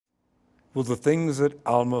will the things that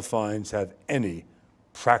ALMA finds have any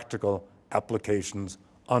practical applications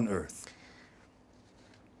on Earth?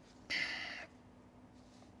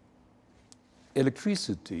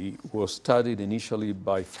 Electricity was studied initially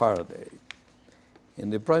by Faraday,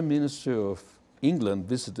 and the Prime Minister of England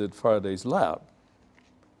visited Faraday's lab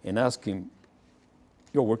and asked him,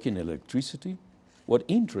 "You're working in electricity? What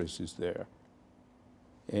interest is there?"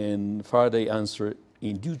 And Faraday answered,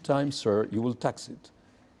 "In due time, sir, you will tax it."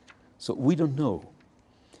 So we don't know.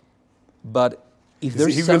 But if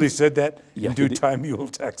there's He really said that? Yeah, in due time you will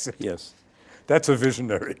tax it? Yes. That's a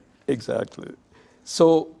visionary. Exactly.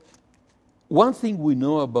 So one thing we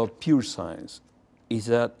know about pure science is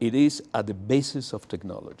that it is at the basis of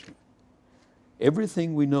technology.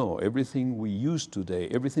 Everything we know, everything we use today,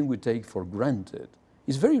 everything we take for granted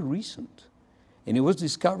is very recent. And it was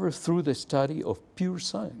discovered through the study of pure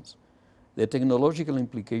science. The technological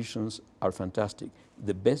implications are fantastic.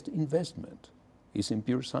 The best investment is in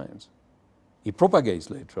pure science. It propagates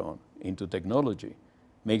later on into technology,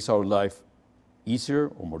 makes our life easier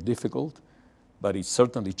or more difficult, but it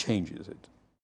certainly changes it.